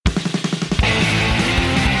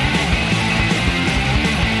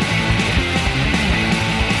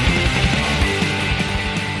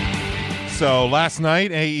So last night,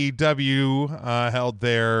 AEW held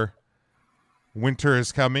their Winter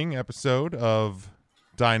is Coming episode of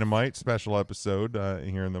Dynamite, special episode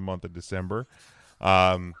here in the month of December.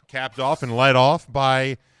 Capped off and led off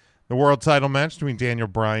by the world title match between Daniel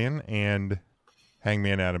Bryan and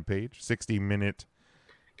Hangman Adam Page. 60-minute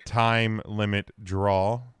time limit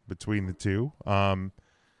draw between the two.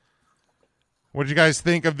 What did you guys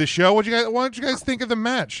think of the show? What did you guys think of the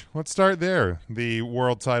match? Let's start there. The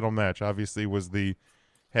world title match obviously was the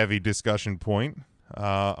heavy discussion point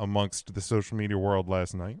amongst the social media world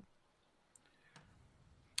last night.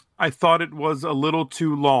 I thought it was a little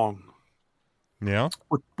too long. Yeah?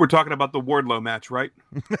 We're talking about the Wardlow match, right?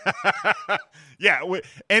 Yeah.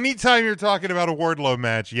 Anytime you're talking about a Wardlow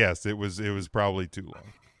match, yes, it was probably too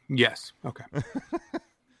long. Yes. Okay.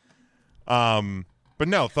 But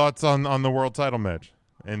no, thoughts on the world title match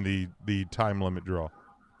and the time limit draw.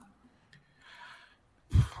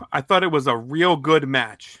 I thought it was a real good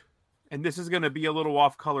match. And this is going to be a little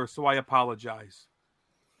off color, so I apologize.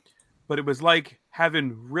 But it was like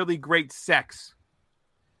having really great sex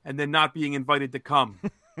and then not being invited to come.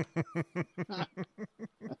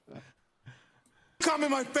 Come in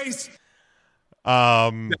my face.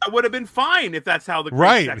 That would have been fine if that's how the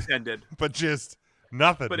great sex ended. But just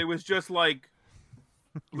nothing. But it was just like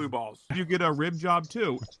blue balls. You get a rib job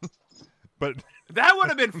too. But that would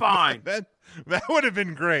have been fine. that would have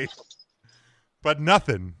been great. But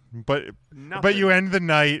nothing. But you end the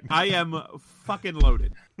night. I am fucking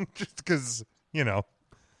loaded. Just because, you know.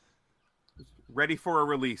 Ready for a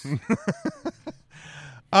release.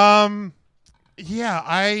 Yeah,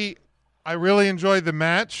 I really enjoyed the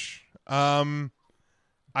match.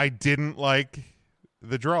 I didn't like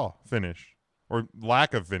the draw finish. Or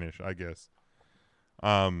lack of finish, I guess.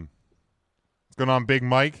 What's going on, Big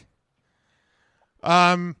Mike?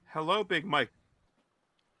 Hello, Big Mike.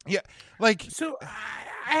 Yeah, like so.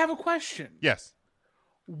 I have a question. Yes.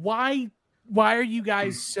 Why are you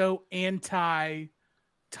guys so anti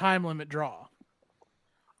time limit draw?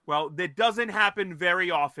 Well, that doesn't happen very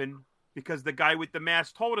often because the guy with the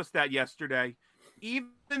mask told us that yesterday. Even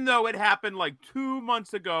though it happened like 2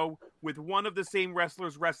 months ago with one of the same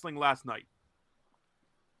wrestlers wrestling last night.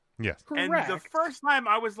 Yes. Correct. And the first time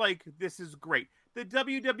I was like, this is great. The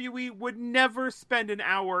WWE would never spend an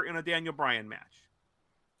hour in a Daniel Bryan match.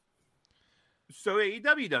 So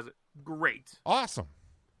AEW does it. Great. Awesome.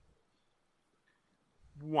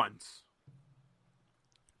 Once.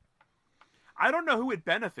 I don't know who it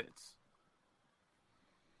benefits.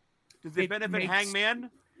 Does it benefit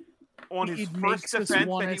Hangman on his first defense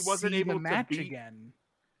that he wasn't able to beat again?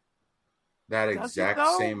 That exact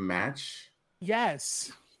same match?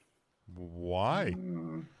 Yes. Why?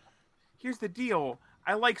 Here's the deal.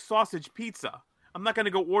 I like sausage pizza. I'm not going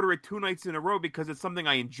to go order it 2 nights in a row because it's something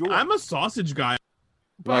I enjoy. I'm a sausage guy.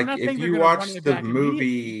 But like, if you watch the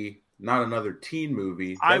movie, not another teen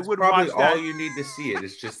movie, that's probably all you need to see it.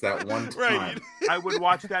 It's just that one time. Right. I would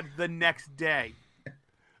watch that the next day.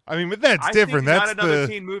 I mean, but that's different. Think that's not another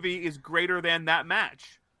teen movie is greater than that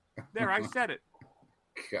match. There, I said it.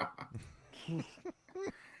 God.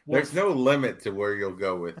 There's no limit to where you'll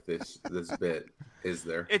go with this bit, is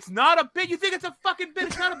there? It's not a bit. You think it's a fucking bit?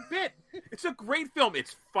 It's not a bit. It's a great film.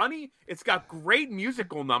 It's funny. It's got great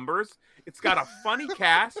musical numbers. It's got a funny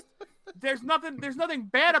cast. There's nothing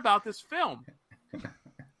bad about this film.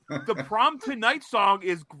 The Prom Tonight song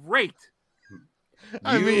is great.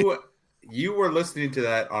 You were listening to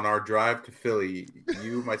that on our drive to Philly,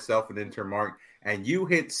 you, myself, and intern Mark, and you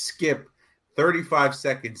hit skip 35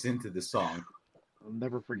 seconds into the song. I'll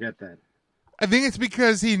never forget that. I think it's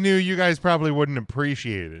because he knew you guys probably wouldn't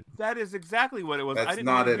appreciate it. That is exactly what it was. That's I didn't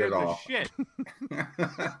not even it hear at the all. Shit.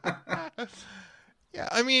 Yeah,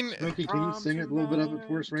 I mean, Mikey, can you sing it a little bit of it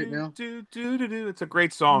for us right now? It's a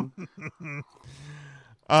great song.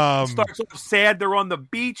 Starts off sad. They're on the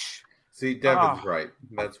beach. See, Devin's right.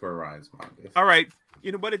 That's where Ryan's mind is. All right.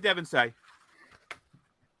 You know, what did Devin say?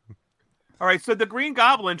 All right, so the Green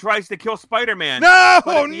Goblin tries to kill Spider-Man. No!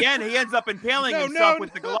 But in the end, he ends up impaling himself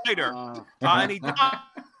with the glider. And he dies.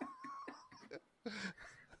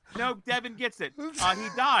 No, Devin gets it. He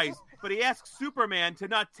dies, but he asks Superman to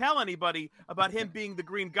not tell anybody about him being the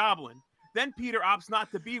Green Goblin. Then Peter opts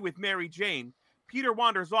not to be with Mary Jane. Peter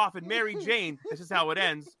wanders off, and Mary Jane, this is how it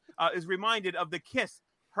ends, is reminded of the kiss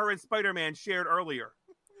her and Spider-Man shared earlier.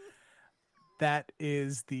 That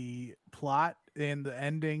is the plot and the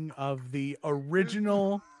ending of the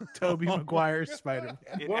original Tobey Maguire Spider-Man.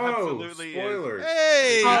 It absolutely spoilers.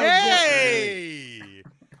 is. Hey!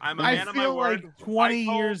 I'm a man of my word. Like 20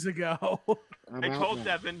 years ago. I told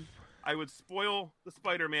Devin I would spoil the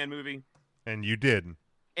Spider-Man movie. And you did.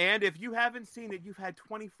 And if you haven't seen it, you've had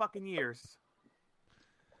 20 fucking years.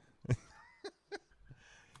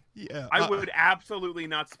 Yeah, I would absolutely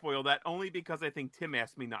not spoil that, only because I think Tim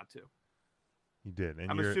asked me not to. You did,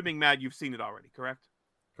 and I'm you're... assuming, Matt, you've seen it already, correct?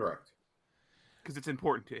 Correct. Because it's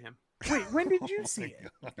important to him. Wait, when did you see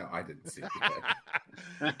it? No, I didn't see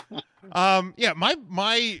it. Yeah,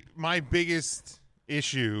 my biggest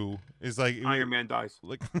issue is like Iron Man dies.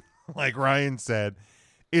 like Ryan said,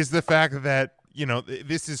 is the fact that, you know,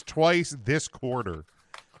 this is twice this quarter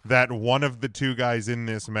that one of the two guys in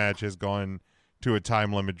this match has gone to a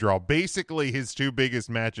time limit draw. Basically, his two biggest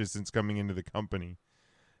matches since coming into the company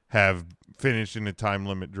have finished in a time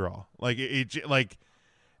limit draw. Like it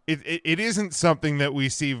isn't something that we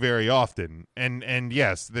see very often. And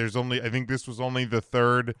yes, I think this was only the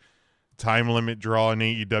third time limit draw in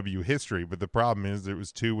AEW history, but the problem is there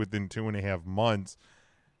was two within 2.5 months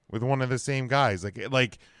with one of the same guys.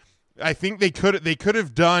 Like I think they could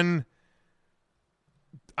have done,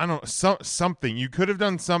 I don't know, something. You could have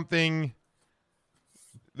done something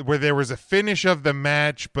where there was a finish of the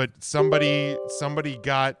match, but somebody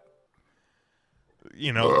got,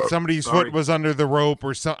 you know, somebody's foot was under the rope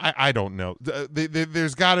or something. I don't know.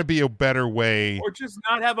 There's got to be a better way. Or just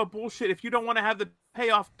not have a bullshit. If you don't want to have the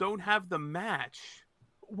payoff, don't have the match.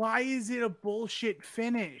 Why is it a bullshit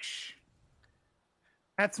finish?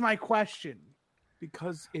 That's my question.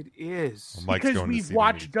 Because it is. Well, Mike's because going to we've see the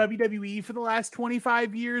watched movie. WWE for the last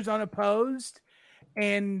 25 years unopposed,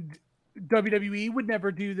 and WWE would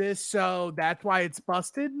never do this, so that's why it's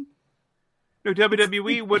busted. No,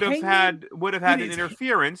 WWE would have had an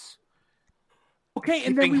interference. Okay,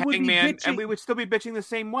 and then we would be Hangman, bitching. and we would still be bitching the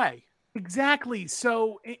same way. Exactly.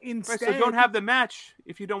 So Right, instead, so don't have the match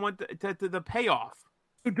if you don't want the payoff.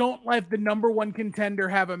 so don't let the number one contender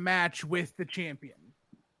have a match with the champion.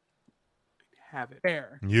 Have it.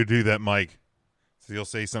 Fair. You do that, Mike. So you'll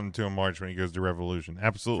say something to him, March, when he goes to Revolution.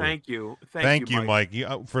 Absolutely. Thank you. Thank you, Mike,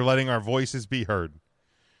 for letting our voices be heard.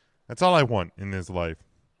 That's all I want in this life.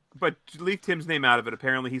 But leave Tim's name out of it.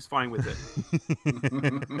 Apparently, he's fine with it.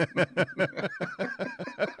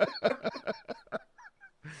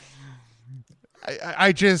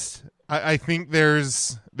 I think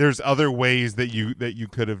there's other ways that you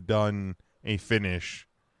could have done a finish,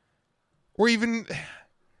 or even.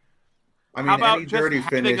 I mean, How about any just dirty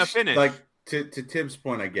having a finish? like to Tim's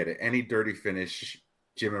point, I get it. Any dirty finish,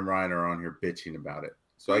 Jim and Ryan are on here bitching about it.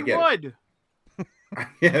 So I get it.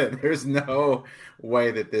 Yeah, there's no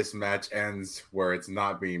way that this match ends where it's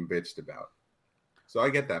not being bitched about. So I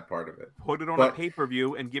get that part of it. Put it on a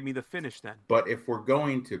pay-per-view and give me the finish then. But if we're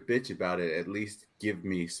going to bitch about it, at least give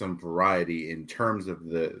me some variety in terms of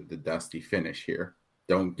the dusty finish here.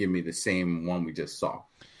 Don't give me the same one we just saw.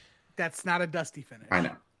 That's not a dusty finish. I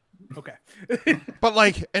know. Okay. But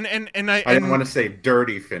like, and I didn't want to say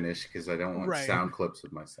dirty finish because I don't want Right. sound clips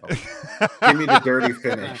of myself. Give me the dirty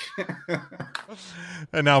finish.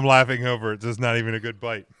 And now I'm laughing over it. It's not even a good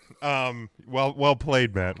bite. Well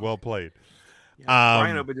played, Matt. Well played. Yeah,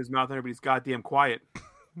 Brian opened his mouth and everybody's goddamn quiet.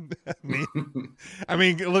 I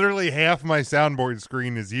mean, literally half my soundboard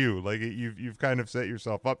screen is you. Like you've kind of set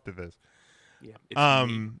yourself up to this. Yeah.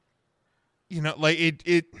 It's me. You know, like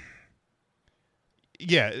it.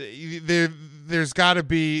 Yeah, there's got to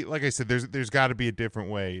be, like I said, there's got to be a different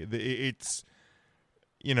way. It's,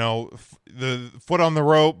 you know, the foot on the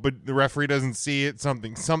rope, but the referee doesn't see it.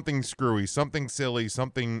 Something screwy, something silly,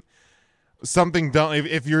 something done.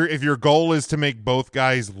 If your goal is to make both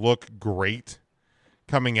guys look great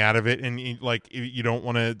coming out of it, and you don't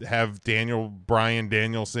want to have Bryan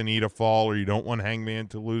Danielson eat a fall, or you don't want Hangman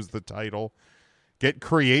to lose the title. Get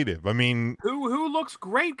creative. I mean, who looks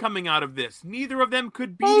great coming out of this? Neither of them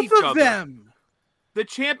could beat Both each of other. them. The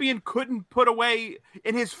champion couldn't put away,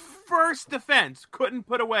 in his first defense, couldn't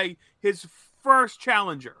put away his first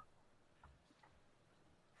challenger.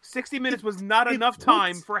 60 minutes was not enough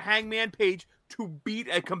time for Hangman Page to beat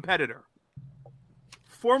a competitor.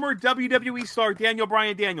 Former WWE star Daniel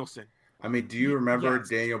Bryan Danielson. I mean, do you remember Yes.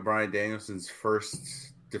 Daniel Bryan Danielson's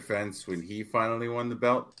first defense when he finally won the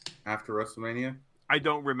belt after WrestleMania? I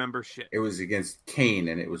don't remember shit. It was against Kane,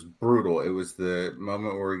 and it was brutal. It was the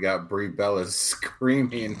moment where we got Brie Bella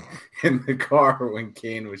screaming in the car when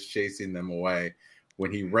Kane was chasing them away when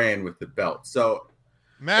he ran with the belt. So,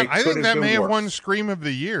 Matt, it I could think have that been may have worse. won Scream of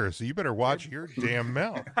the Year, so you better watch your damn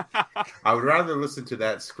mouth. I would rather listen to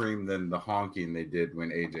that scream than the honking they did when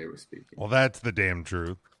AJ was speaking. Well, that's the damn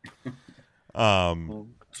truth.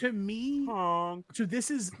 To me, so this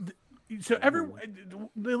is so at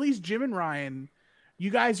least Jim and Ryan, you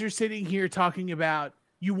guys are sitting here talking about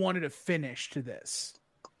you wanted a finish to this.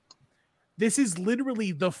 This is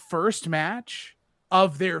literally the first match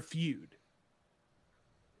of their feud.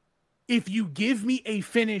 If you give me a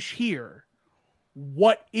finish here,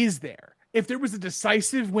 what is there? If there was a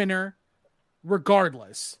decisive winner,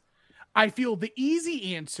 regardless, I feel the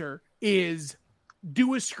easy answer is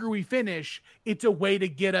do a screwy finish. It's a way to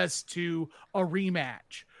get us to a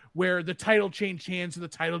rematch where the title changed hands or the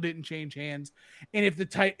title didn't change hands. And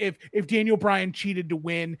if Daniel Bryan cheated to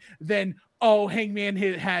win, then Hangman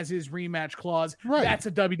has his rematch clause. Right. That's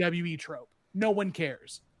a WWE trope. No one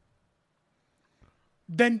cares.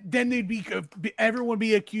 Then everyone would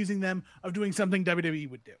be accusing them of doing something WWE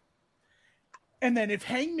would do. And then if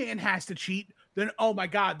Hangman has to cheat, then oh my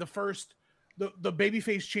God, the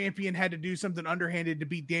babyface champion had to do something underhanded to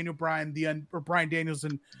beat Daniel Bryan, or Bryan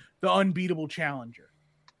Danielson, the unbeatable challenger.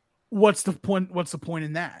 What's the point? What's the point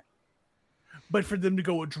in that? But for them to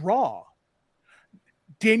go a draw,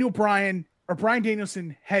 Bryan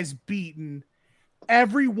Danielson has beaten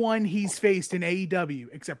everyone he's faced in AEW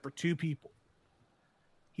except for two people.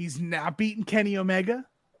 He's not beaten Kenny Omega,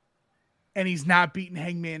 and he's not beaten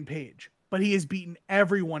Hangman Page, but he has beaten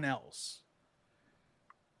everyone else.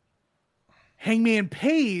 Hangman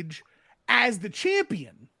Page, as the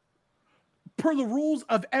champion, per the rules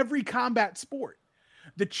of every combat sport,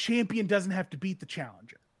 the champion doesn't have to beat the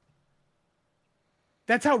challenger.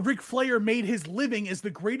 That's how Ric Flair made his living as the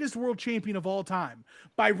greatest world champion of all time,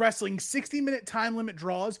 by wrestling 60-minute time limit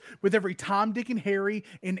draws with every Tom, Dick, and Harry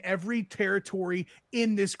in every territory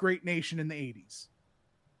in this great nation in the 80s.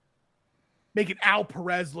 Making Al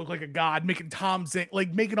Perez look like a god, making Tom Zink,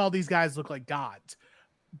 making all these guys look like gods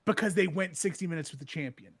because they went 60 minutes with the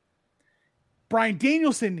champion. Bryan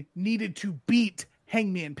Danielson needed to beat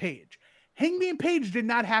Hangman Page. Hangman Page did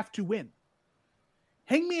not have to win.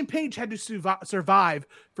 Hangman Page had to survive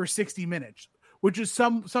for 60 minutes, which is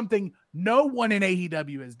something no one in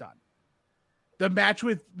AEW has done. The match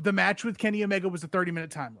with Kenny Omega was a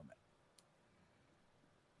 30-minute time limit.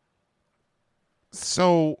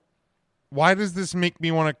 So why does this make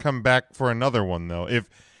me want to come back for another one, though?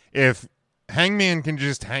 If Hangman can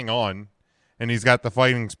just hang on and he's got the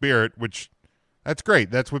fighting spirit, which that's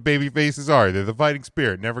great. That's what baby faces are. They're the fighting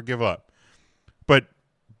spirit. Never give up. But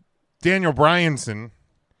Daniel Bryanson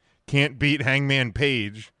can't beat Hangman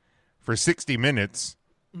Page for 60 minutes.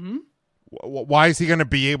 Mm-hmm. Why is he going to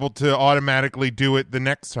be able to automatically do it the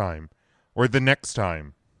next time or the next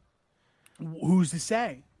time? Who's to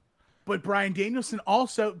say? But Bryan Danielson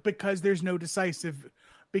also, because there was no decisive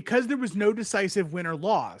win or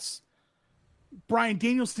loss, Bryan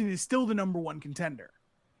Danielson is still the number one contender.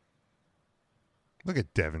 Look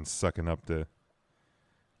at Devin sucking up to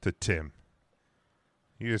Tim.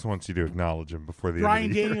 He just wants you to acknowledge him before the Bryan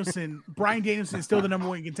end of the Danielson. year. Bryan Danielson is still the number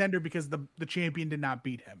one contender because the champion did not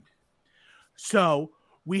beat him. So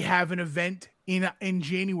we have an event in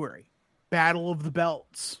January, Battle of the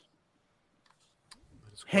Belts.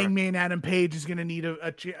 Hangman Adam Page is going to need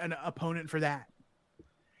an opponent for that.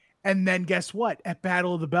 And then guess what? At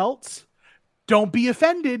Battle of the Belts, don't be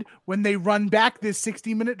offended when they run back this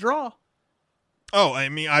 60-minute draw. Oh, I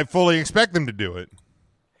mean, I fully expect them to do it.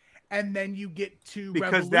 And then you get to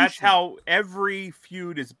because Revolution. That's how every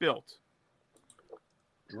feud is built.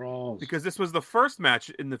 Draws. Because this was the first match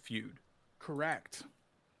in the feud. Correct.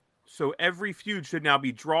 So every feud should now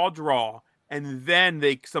be draw, and then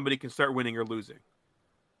somebody can start winning or losing.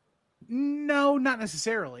 No, not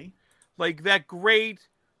necessarily. Like that great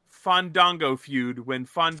Fandango feud when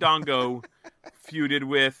Fandango feuded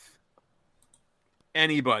with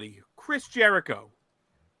anybody. Chris Jericho.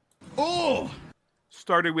 Oh!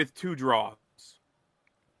 Started with 2 draws.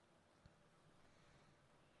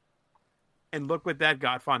 And look what that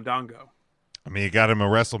got Fandango. I mean, it got him a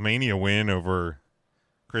WrestleMania win over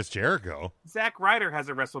Chris Jericho. Zack Ryder has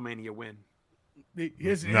a WrestleMania win.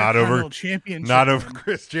 His not over championship. Not over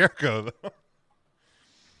Chris Jericho,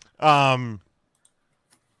 though.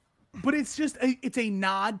 But it's just it's a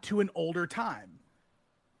nod to an older time.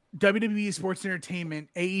 WWE is sports entertainment.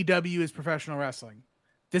 AEW is professional wrestling.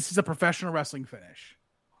 This is a professional wrestling finish.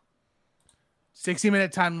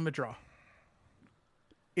 60-minute time limit draw.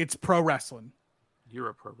 It's pro wrestling. You're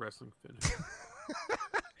a pro wrestling finish.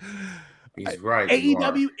 He's right.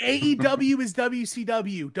 AEW is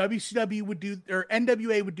WCW. WCW would do, or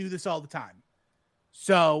NWA would do this all the time.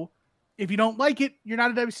 So if you don't like it, you're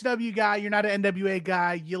not a WCW guy. You're not an NWA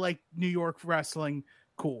guy. You like New York wrestling.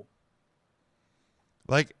 Cool.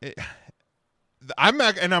 Like, I'm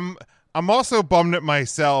not, and I'm also bummed at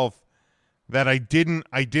myself that I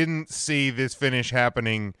didn't see this finish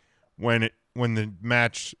happening when the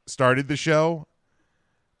match started the show,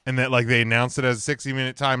 and that like they announced it as a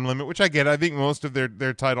 60-minute time limit, which I get. I think most of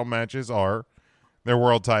their title matches are their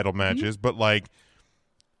world title matches, but like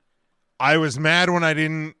I was mad when I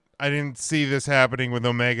didn't see this happening with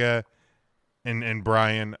Omega and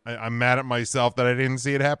Brian. I'm mad at myself that I didn't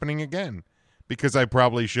see it happening again because I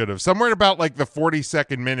probably should have. Somewhere at about like the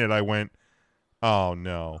 42nd minute, I went, "Oh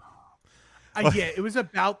no." Yeah, it was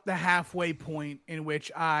about the halfway point in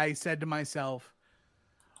which I said to myself,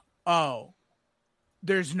 "Oh,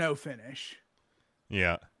 there's no finish.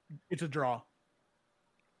 Yeah, it's a draw."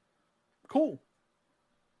 Cool.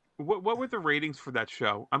 What were the ratings for that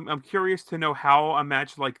show? I'm curious to know how a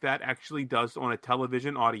match like that actually does on a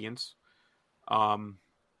television audience. Again,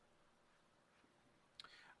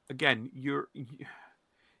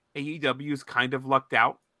 AEW's kind of lucked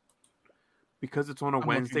out because it's on a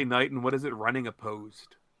Wednesday night, and what is it running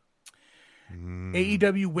opposed?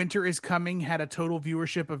 AEW Winter is Coming had a total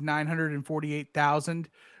viewership of 948,000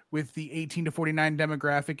 with the 18 to 49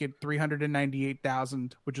 demographic at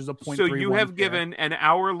 398,000, which is a 0.31. So you have given an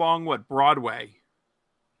hour-long Broadway,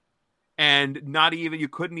 and you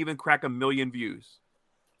couldn't even crack 1 million views.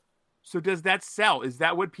 So does that sell? Is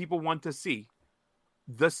that what people want to see?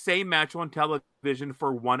 The same match on television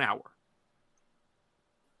for 1 hour?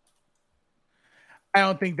 I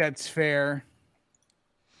don't think that's fair.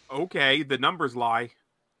 Okay, the numbers lie.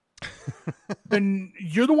 Then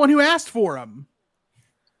you're the one who asked for them.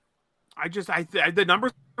 The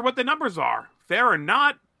numbers are what the numbers are. Fair or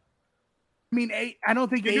not. I mean, I don't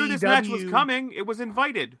think you knew this match was coming. It was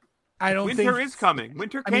invited. Winter is coming.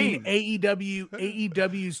 Winter came.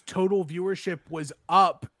 AEW's total viewership was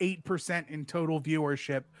up 8% in total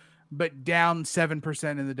viewership, but down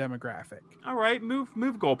 7% in the demographic. All right, move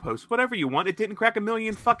goalposts, whatever you want. It didn't crack 1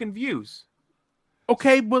 million fucking views.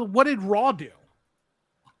 Okay, but what did Raw do?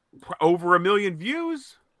 Over 1 million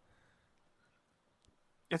views.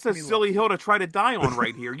 It's a silly hill to try to die on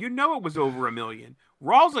right here. You know it was over 1 million.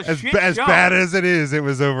 Raw's a shit show. As bad as it is, it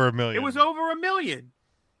was over 1 million. It was over 1 million.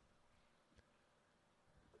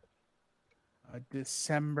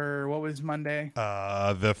 December, what was Monday?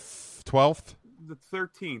 The 12th? The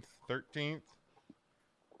 13th. 13th?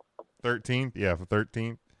 13th? Yeah,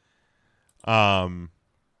 13th.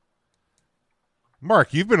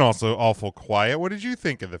 Mark, you've been also awful quiet. What did you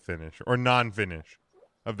think of the finish or non-finish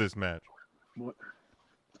of this match? What?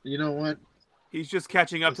 You know what? He's just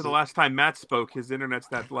catching up to the last time Matt spoke. His internet's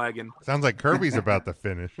that lagging. Sounds like Kirby's about to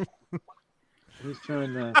finish. He's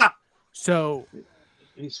trying to... So...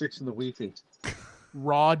 He's fixing the Wi-Fi.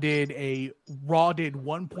 Raw did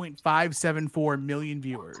 1.574 million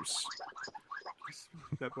viewers.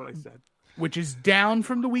 That's what I said. Which is down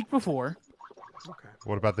from the week before. Okay.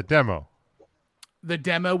 What about the demo? The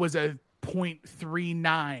demo was a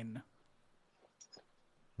 0.39.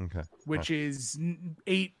 Okay. Which is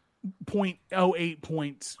 8.08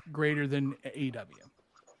 points greater than AEW.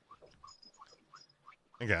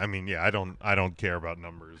 Okay, I mean, yeah, I don't care about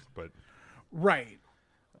numbers, but right.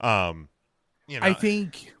 You know, I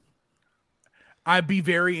think I'd be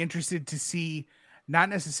very interested to see, not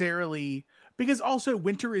necessarily because also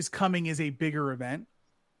Winter is Coming is a bigger event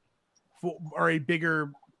or a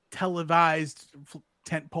bigger televised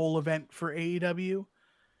tentpole event for AEW.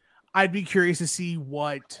 I'd be curious to see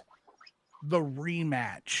what the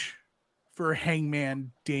rematch for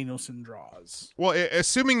Hangman Danielson draws. Well,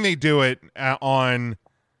 assuming they do it on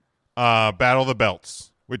Battle of the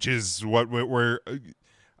Belts, which is what we're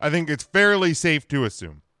I think it's fairly safe to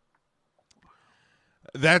assume.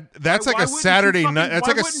 That's like a Saturday night.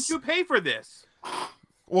 Why wouldn't you pay for this?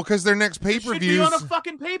 Well, because their next pay-per-view should be on a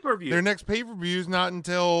fucking pay-per-view. Their next pay-per-view is not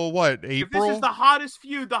until what, April? If this is the hottest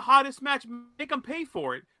feud, the hottest match, make them pay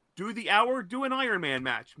for it. Do the hour, do an Iron Man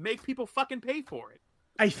match. Make people fucking pay for it.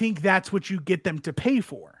 I think that's what you get them to pay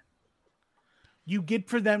for. You get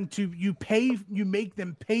for them to you make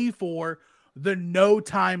them pay for the no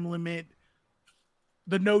time limit match.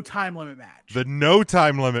 The no time limit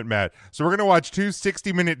match. So we're gonna watch 2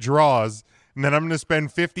 60-minute draws, and then I'm gonna spend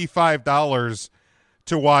 $55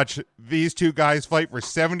 to watch these two guys fight for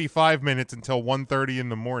 75 minutes until 1:30 in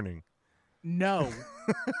the morning. No.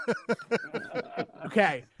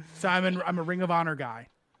 Okay, so I'm a Ring of Honor guy.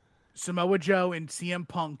 Samoa Joe and CM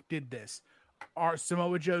Punk did this.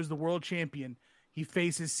 Samoa Joe's the world champion. He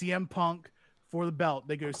faces CM Punk for the belt.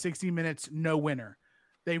 They go 60 minutes, no winner.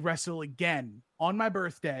 They wrestle again on my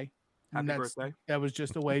birthday. Happy birthday. That was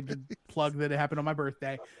just a way to plug that it happened on my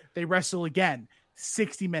birthday. They wrestle again,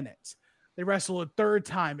 60 minutes. They wrestle a third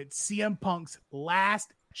time. It's CM Punk's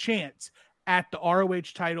last chance at the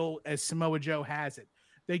ROH title as Samoa Joe has it.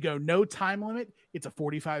 They go no time limit. It's a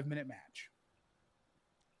 45-minute match.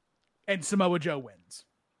 And Samoa Joe wins.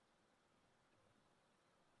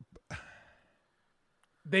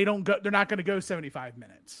 They're not going to go 75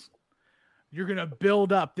 minutes. You're going to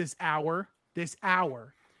build up this hour,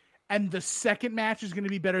 and the second match is going to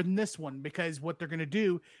be better than this one, because what they're going to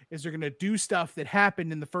do is they're going to do stuff that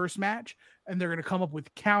happened in the first match, and they're going to come up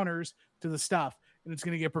with counters to the stuff, and it's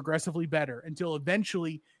going to get progressively better until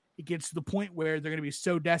eventually it gets to the point where they're going to be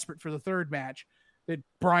so desperate for the third match that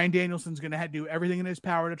Bryan Danielson's going to do everything in his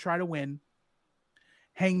power to try to win.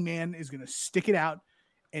 Hangman is going to stick it out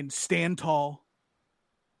and stand tall,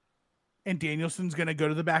 and Danielson's going to go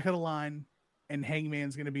to the back of the line, and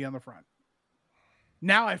Hangman's going to be on the front.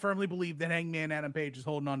 Now I firmly believe that Hangman Adam Page is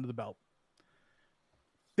holding on to the belt.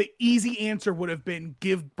 The easy answer would have been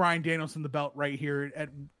give Bryan Danielson the belt right here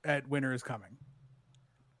at Winter is Coming.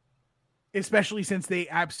 Especially since they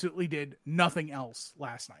absolutely did nothing else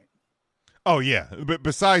last night. Oh yeah, but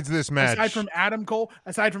besides this match, aside from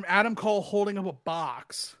Adam Cole holding up a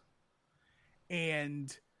box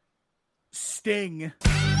and Sting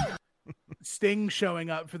showing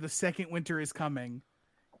up for the second Winter is Coming,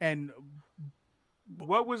 and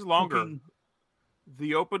what was longer,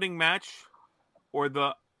 the opening match or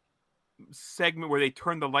the segment where they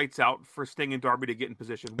turned the lights out for Sting and Darby to get in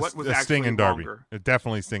position? What was actually Sting and Darby? Longer?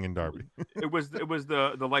 Definitely Sting and Darby. It was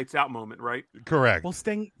the lights out moment, right? Correct. Well,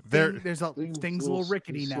 Sting's a little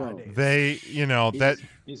rickety nowadays.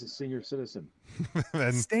 He's a senior citizen.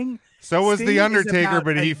 And Sting. So was Sting the Undertaker, is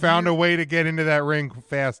but he found a way to get into that ring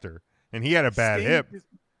faster, and he had a bad hip.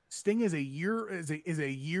 Sting is a year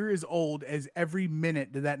as old as every minute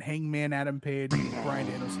that Hangman Adam Page Bryan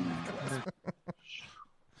Danielson match.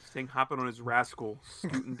 Sting hopping on his rascal,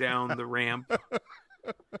 scooting down the ramp.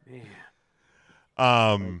 Man.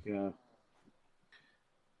 I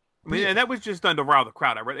mean, and that was just done to rile the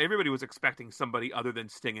crowd. Everybody was expecting somebody other than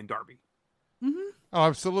Sting and Darby. Mm-hmm. Oh,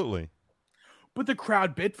 absolutely. But the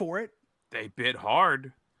crowd bid for it. They bid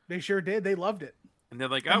hard. They sure did. They loved it. And they're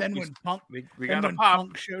like, and then when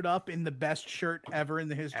Punk showed up in the best shirt ever in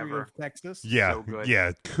the history of Texas. Yeah, so good.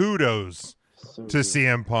 Yeah. Kudos to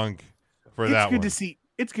CM Punk for that one.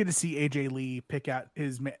 It's good to see AJ Lee pick out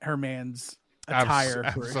her man's attire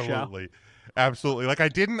for a show. Absolutely. Like I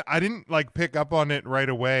didn't like pick up on it right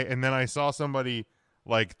away, and then I saw somebody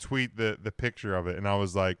like tweet the picture of it, and I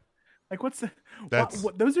was like, what's the?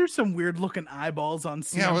 What, those are some weird looking eyeballs on.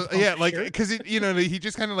 Yeah, like because he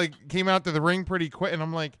just kind of like came out to the ring pretty quick, and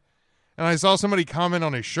I'm like, and I saw somebody comment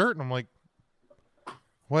on his shirt, and I'm like,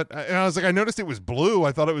 what? And I was like, I noticed it was blue.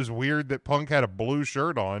 I thought it was weird that Punk had a blue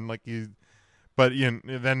shirt on, like he. But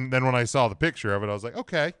then when I saw the picture of it, I was like,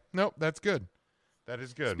 okay, nope, that's good. That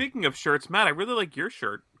is good. Speaking of shirts, Matt, I really like your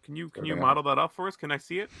shirt. Can you model that up for us? Can I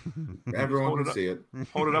see it? Everyone can see it.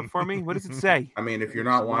 Hold it up for me. What does it say? I mean, if you're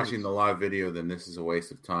not watching the live video, then this is a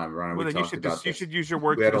waste of time, Ryan. Well, then you should use your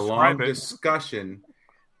words. We had a long discussion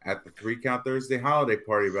at the 3 Count Thursday holiday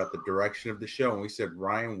party about the direction of the show, and we said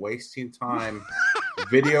Ryan wasting time,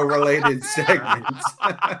 video related segments.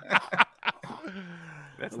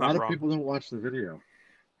 That's a not lot wrong. of people don't watch the video.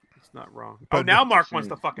 It's not wrong. But now Mark wants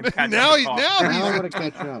to fucking catch now up. I want to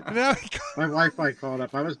catch up. My Wi-Fi called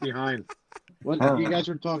up. I was behind. What you guys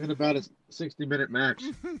were talking about a 60-minute match.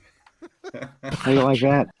 How you like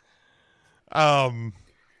that? I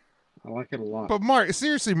like it a lot. But Mark,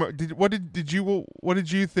 seriously, Mark, what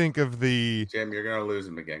did you think of the? Jim, you're gonna lose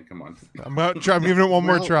him again. Come on. I'm giving it one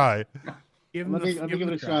more try. Let me give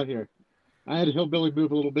it a shot here. I had Hillbilly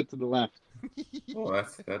move a little bit to the left. Oh,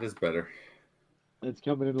 that is better. It's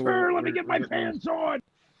coming in a little. Let me get my pants on.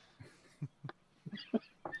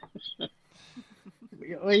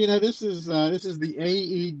 Well, this is the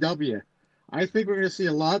AEW. I think we're going to see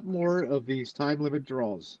a lot more of these time limit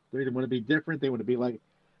draws. They want to be different. They want to be like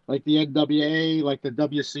the NWA, like the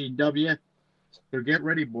WCW. So get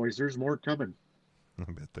ready, boys. There's more coming.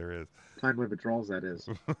 I bet there is. Time limit draws, that is.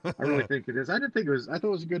 I really think it is. I thought it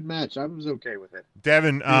was a good match. I was okay with it.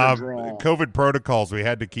 Devin, COVID protocols. We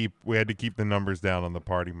had to keep the numbers down on the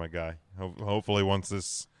party, my guy. Hopefully, once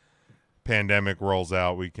this pandemic rolls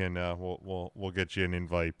out, we can we'll get you an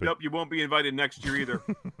invite. But... Nope, you won't be invited next year either.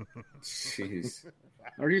 Jeez.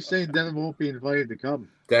 Are you saying Devin won't be invited to come?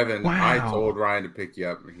 Devin, wow. I told Ryan to pick you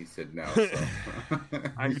up, and he said no. So.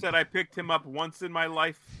 I said I picked him up once in my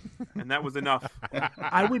life, and that was enough.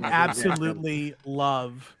 I would absolutely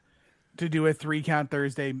love to do a 3 Count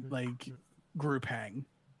Thursday group hang.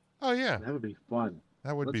 Oh yeah, that would be fun.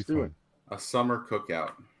 That would be fun. A summer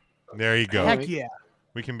cookout. There you go. Heck yeah.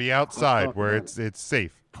 We can be outside where it's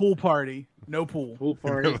safe. Pool party, no pool. Pool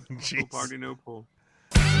party. Pool party, no pool.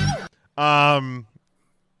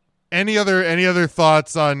 Any other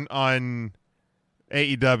thoughts on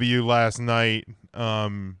AEW last night?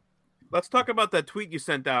 Let's talk about that tweet you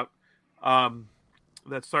sent out.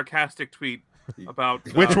 That sarcastic tweet about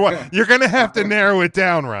Which one? You're gonna have to narrow it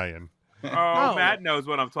down, Ryan. Oh, Matt knows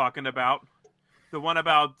what I'm talking about. The one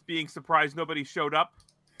about being surprised nobody showed up.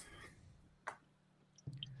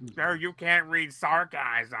 Sir, you can't read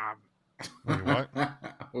sarcasm. Wait, what?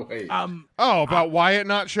 Wait. About Wyatt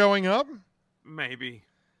not showing up? Maybe.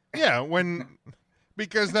 Yeah,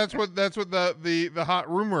 because that's what the hot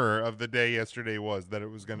rumor of the day yesterday was, that it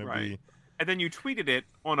was going to be. And then you tweeted it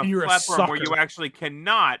on a You're a platform where sucker. you actually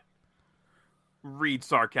cannot read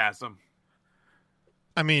sarcasm.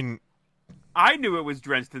 I mean, I knew it was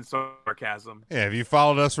drenched in sarcasm. yeah, if you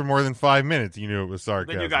followed us for more than 5 minutes, you knew it was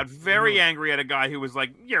sarcasm. Then you got very angry at a guy who was like,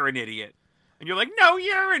 "You're an idiot," and you're like, "No,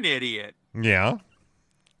 you're an idiot. Yeah.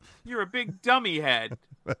 You're a big dummy head."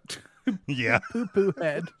 Yeah. Poo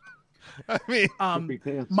head. I mean, Poopy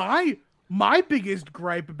pants. My biggest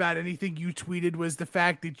gripe about anything you tweeted was the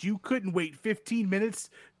fact that you couldn't wait 15 minutes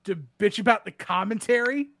to bitch about the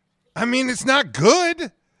commentary. it's not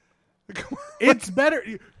good. It's better.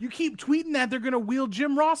 You keep tweeting that they're going to wheel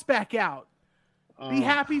Jim Ross back out. Be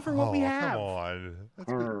happy for what we have. Come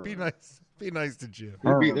on. Be nice. Be nice to Jim.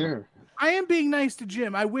 He'll be there. I am being nice to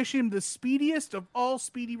Jim. I wish him the speediest of all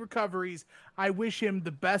speedy recoveries. I wish him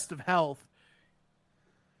the best of health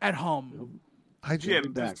at home.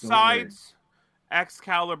 Jim, back, don't besides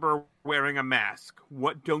Excalibur wearing a mask,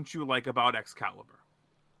 what don't you like about Excalibur?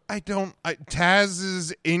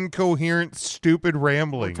 Taz's incoherent, stupid We're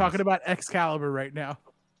ramblings. talking about Excalibur right now.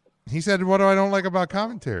 He said, "What do I don't like about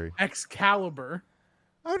commentary?" Excalibur.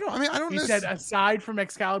 I don't. He said, aside from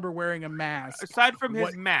Excalibur wearing a mask. Aside from his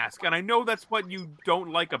What- mask, and I know that's what you don't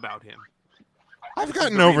like about him. I've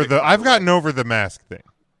gotten over the mask thing.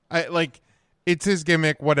 It's his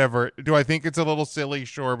gimmick. Whatever. Do I think it's a little silly?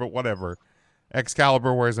 Sure, but whatever.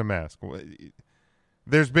 Excalibur wears a mask.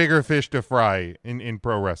 There's bigger fish to fry in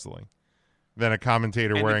pro wrestling than a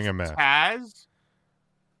commentator And wearing it's a mask. Taz,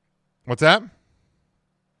 What's that?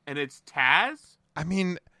 and it's Taz. I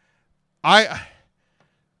mean, Taz.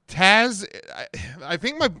 I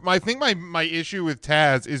think my issue with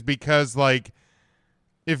Taz is because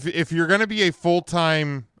if you're gonna be a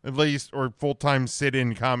full-time at least or full-time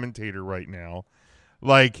sit-in commentator right now,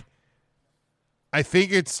 I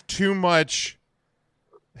think it's too much.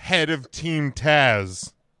 Head of Team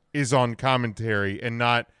Taz is on commentary and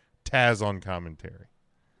not Taz on commentary.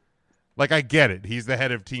 I get it. He's the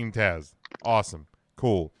head of Team Taz. Awesome.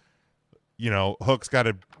 Cool. Hook's got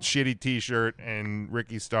a shitty t-shirt and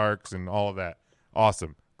Ricky Starks and all of that.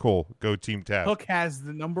 Awesome. Cool. Go Team Taz. Hook has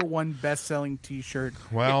the #1 best-selling T-shirt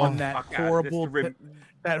Well, on that Fuck out.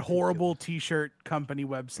 horrible T-shirt company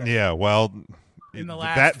website. yeah, well, In the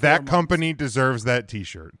last 4 that months. company deserves that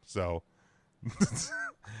t-shirt. So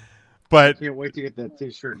but Can't wait to get that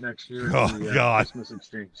T-shirt next year. Oh, at the, God. Christmas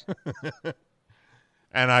exchange.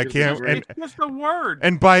 and I It's can't great. It's just a word.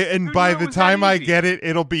 and by Who the knew it was time that I easy? get it,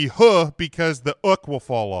 it'll be huh because the ook will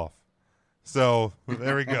fall off. So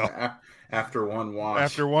there we go. After one wash.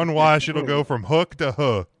 After one wash, it'll go from hook to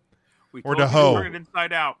huh. We or told to you hoe. Turn it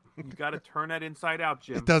inside out. You got to turn that inside out,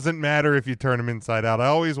 Jim. It doesn't matter if you turn them inside out. I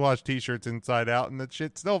always wash t-shirts inside out, and the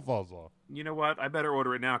shit still falls off. You know what? I better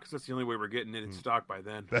order it now because that's the only way we're getting it in stock by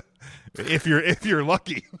then. If you're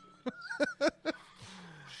lucky.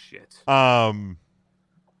 Shit.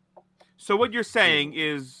 So what you're saying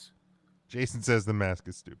is, Jason says the mask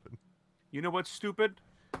is stupid. you know what's stupid?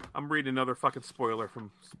 I'm reading another fucking spoiler from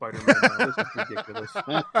Spider-Man now. This is ridiculous.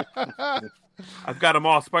 I've got them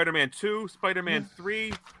all. Spider-Man 2, Spider-Man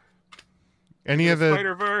 3, Any of the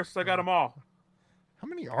Spider-Verse. I got them all. How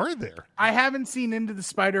many are there? I haven't seen Into the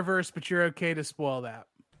Spider-Verse, but you're okay to spoil that.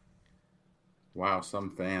 Wow,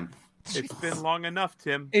 some fan. It's been long enough,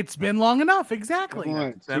 Tim. It's been long enough, exactly. Come on,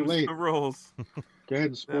 it's too Them's late. the rules. Go ahead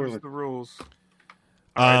and spoil Them's it. the rules.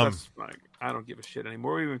 All right, Um, that's fine. I don't give a shit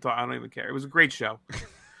anymore. I don't even care. It was a great show.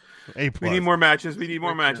 A We plus. need more matches. We need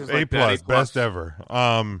more matches. A Like plus, that. best ever.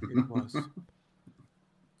 A plus.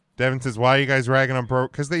 Devin says, "Why are you guys ragging on Pro?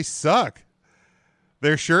 Because they suck.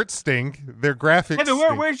 Their shirts stink. Their graphics. Devin,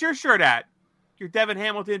 stink. where's your shirt at? Your Devin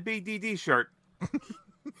Hamilton BDD shirt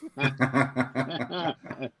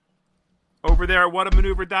over there at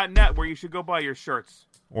whatamaneuver.net, where you should go buy your shirts.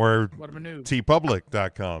 Or What a maneuver.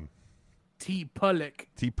 tpublic.com. T-Public.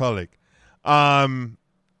 tpublic.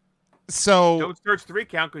 So Don't search 3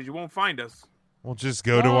 count because you won't find us. we'll just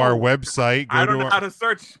go to our website. I don't know how to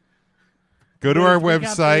search. Go to Go to our 3count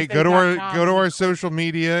website. Go to Thursday.com. our social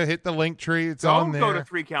media. Hit the link tree. It's on Don't there. go to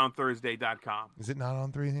 3countthursday.com. Is it not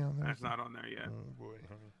on 3? That's not on there yet. Oh boy.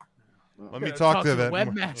 Let Gotta me talk to the that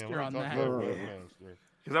webmaster let me on talk that. to webmaster.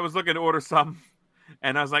 Because I was looking to order some,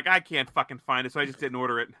 and I was like, I can't fucking find it, so I just didn't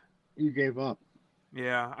order it. You gave up.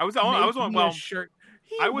 Yeah, I was Make on. me Well, a shirt.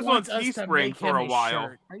 I was on wants us to Teespring make for him a while.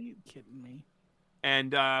 shirt. Are you kidding me?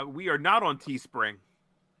 and we are not on Teespring.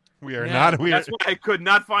 We are No, not. We are, That's why I could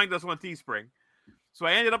not find us on Teespring. So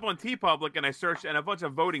I ended up on TeePublic, and I searched, and a bunch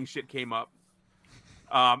of voting shit came up.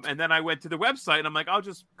 And then I went to the website, and I'm like, I'll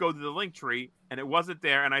just go to the link tree, and it wasn't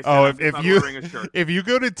there. And I said, I'm just not ordering a shirt. if you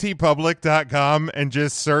go to tpublic.com and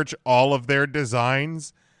just search all of their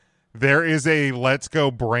designs, there is a Let's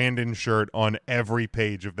Go Brandon shirt on every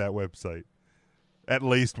page of that website. At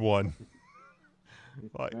least one.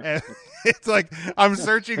 It's like I'm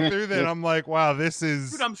searching through that. I'm like, wow, this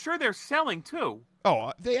is. Dude, I'm sure they're selling too.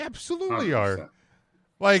 Oh, they absolutely 100%. are.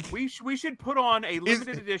 Like, We should put on a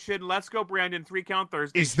limited edition Let's Go Brandon 3-count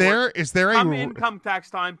Thursday. is there a Come income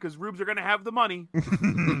tax time because Rubes are going to have the money.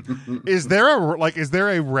 is there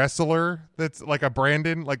a wrestler that's like a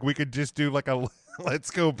Brandon? Like we could just do like a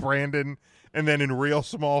Let's Go Brandon, and then in real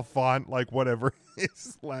small font, like whatever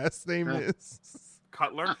his last name is.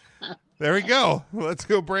 Cutler. There we go. Let's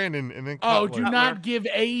go Brandon, and then Oh, Cutler. do not give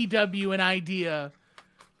AEW an idea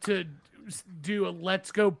to do a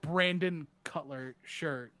Let's Go Brandon Cutler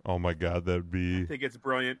shirt. Oh my god, that'd be I think it's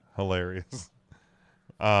brilliant. hilarious.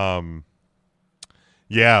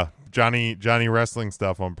 Yeah, Johnny Wrestling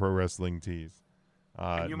stuff on Pro Wrestling Tees.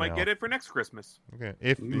 And you might get it for next Christmas. Okay,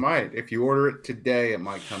 if You might. If you order it today, it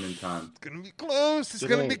might come in time. it's gonna be close. It's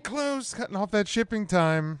gonna be close. Cutting off that shipping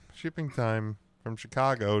time. Shipping time from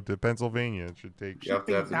Chicago to Pennsylvania. It should take. You have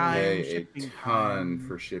to pay a ton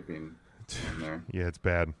for shipping in there. Yeah, it's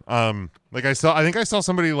bad. Like I think I saw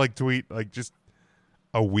somebody like tweet like just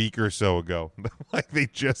a week or so ago, like they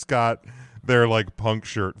just got their like Punk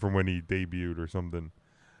shirt from when he debuted or something.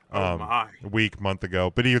 Oh my! A month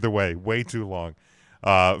ago. But either way, way too long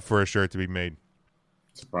for a shirt to be made.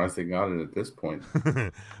 Surprised they got it at this point.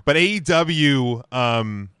 But AEW,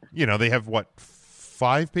 they have what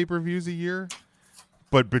 5 pay-per-views a year.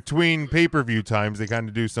 But between pay-per-view times, they kind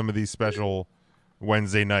of do some of these special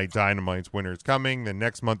Wednesday night Dynamites. Winter's coming. Then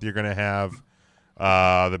next month you're going to have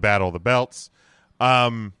the Battle of the Belts.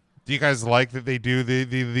 Do you guys like that they do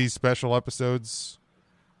these special episodes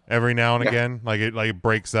every now and again? Like it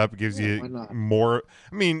breaks up, gives why you not? more.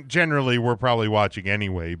 I mean, generally we're probably watching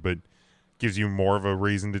anyway, but gives you more of a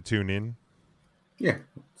reason to tune in. Yeah.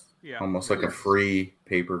 Yeah, Almost like a free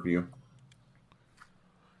pay-per-view.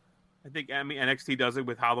 I think NXT does it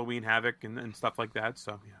with Halloween Havoc and stuff like that.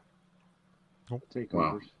 So yeah. Takeovers.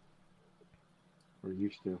 Wow. Or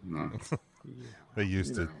used to. No. They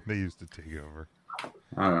used to take over.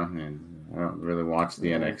 I don't know, man. I don't really watch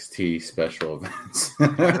the NXT special events.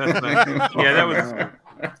 That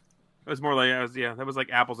was more like that was like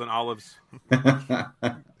apples and olives.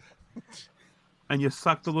 And you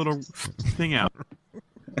suck the little thing out.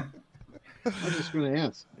 I was just going to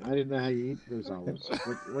ask. I didn't know how you eat those olives.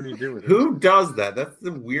 What do you do with it? Who does that? That's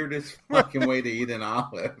the weirdest fucking way to eat an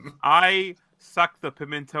olive. I suck the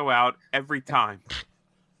pimento out every time.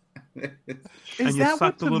 And Is you that suck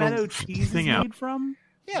what the little pimento cheese is thing out. made from?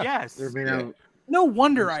 Yeah. Yes. They're made out. No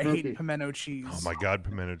wonder I Smoky. hate pimento cheese. Oh my god,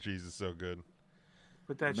 pimento cheese is so good.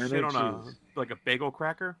 Put that Pimento shit on cheese. a bagel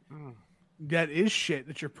cracker. Mm. That is shit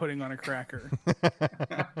that you're putting on a cracker.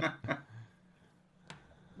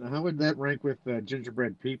 Now, how would that rank with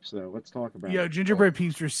gingerbread peeps, though? Let's talk about Yo, it. gingerbread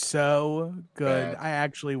peeps are so good. Bad. I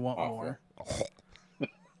actually want Awful. more. They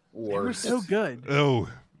were Worst. so good. Oh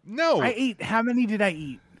no, I ate. How many did I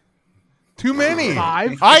eat? too many.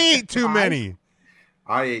 5? I ate too 5? many.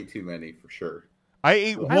 I ate too many for sure. I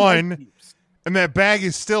ate I like one, Peeps. and that bag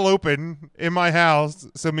is still open in my house.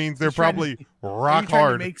 So it means they're He's trying to- probably Are rock you trying to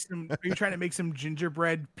hard. make are you trying to make some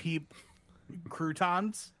gingerbread peep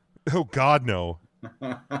croutons? Oh God, no.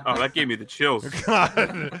 Oh, that gave me the chills. God,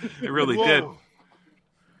 It really Whoa.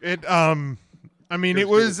 did. It I mean, Just it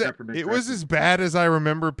was give it peppermint it was dressing. as bad as I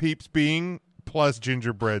remember Peeps being, plus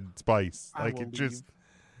gingerbread spice. I Like will it just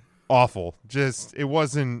awful. Just it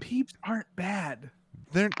wasn't. Peeps aren't bad.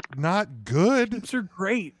 They're not good. Peeps are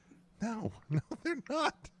great. No, they're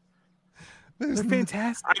not. They're There's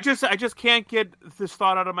fantastic. I just can't get this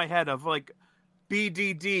thought out of my head of like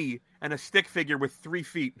BDD and a stick figure with 3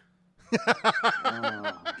 feet.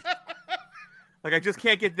 Oh. Like I just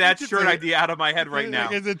can't get that It's shirt a- idea out of my head right now.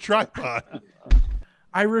 It's a tripod.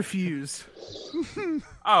 I refuse.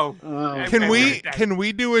 Oh, Oh. Can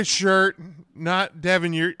we do a shirt? Not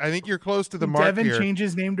Devin. I think you're close to the mark Devin here. change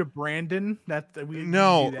his name to Brandon. We can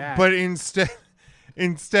No, do that. but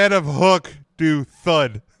instead of hook, do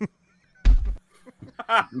thud.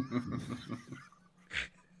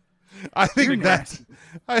 I think Gimmick that's.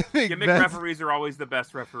 I think gimmick that's. referees are always the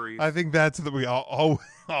best referees. I think that's the we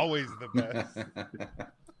always the best.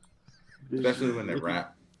 especially when they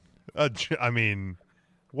rap. I mean,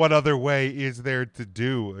 what other way is there to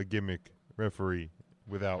do a gimmick referee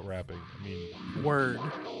without rapping? I mean, Word.